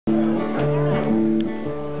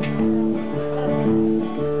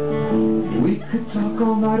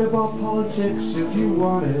all night about politics if you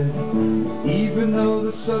want it, even though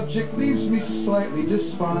the subject leaves me slightly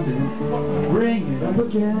despondent. Bring it up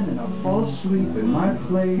again and I'll fall asleep in my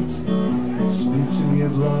plate. Speak to me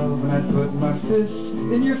of love and I'd put my fist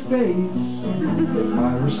in your face. If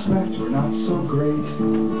my respect were not so great.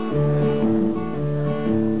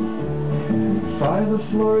 By the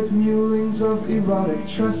florid mewlings of erotic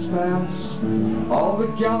trespass, all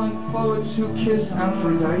the gallant poets who kiss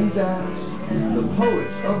Aphrodite's ass, the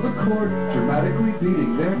poets of the court dramatically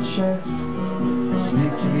beating their chest.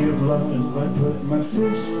 Speak to me of love, I put my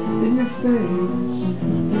fist in your face.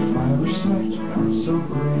 My respect not so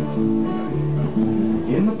great.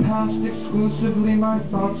 In the past exclusively my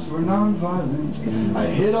thoughts were non-violent.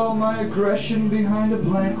 I hid all my aggression behind a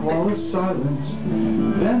blank wall of silence.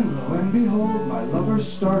 Then, lo and behold, my lover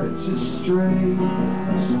started to stray.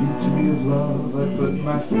 Speak to me of love, I put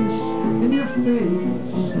my fist in your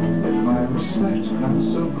face. And my respect not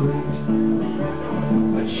so great.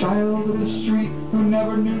 A child of the street who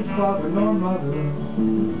never knew father nor mother,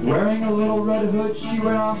 wearing a little red hood, she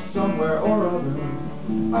went off somewhere or other.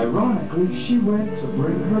 Ironically, she went to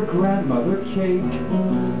bring her grandmother cake.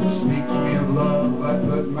 Speak to me of love, I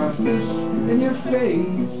put my fist in your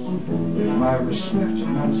face. If my respect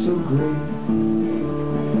not so great.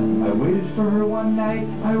 I waited for her one night,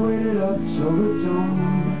 I waited up till the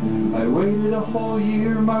dawn. I waited a whole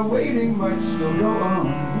year, my waiting might still go on.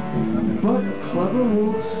 But a clever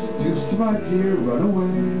wolf seduced my dear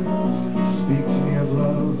runaway. Speak to me of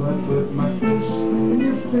love, I put my fist in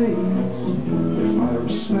your face. If my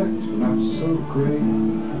respect not so great.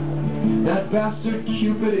 That bastard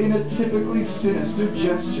Cupid, in a typically sinister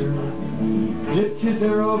gesture, dipped his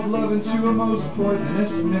arrow of love into a most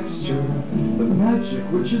poisonous mixture. The magic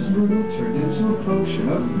witch's brew turned into a potion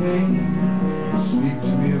of pain. Speak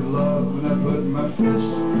to me of love, and I put my fist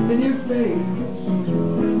in your face.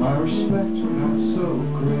 My respect not so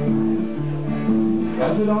great.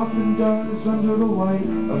 As it often does under the light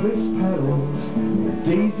of its petals, a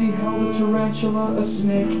daisy held a tarantula, a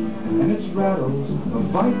snake, and its rattles, a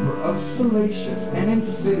viper of salacious and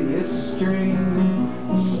insidious string.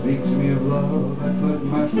 Speak to me of love, I put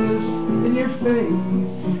my fist in your face.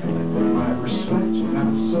 My respect not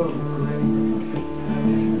so great.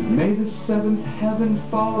 May the seventh heaven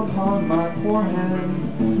fall upon my poor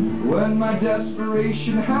head, when my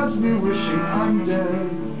desperation has me wishing I'm dead.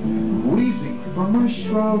 Wheezing from my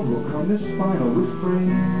shroud will come this final refrain.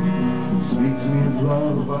 Speak to me of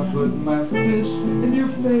love, I put my fist in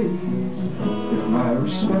your face. If my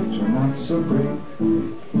respect are not so great.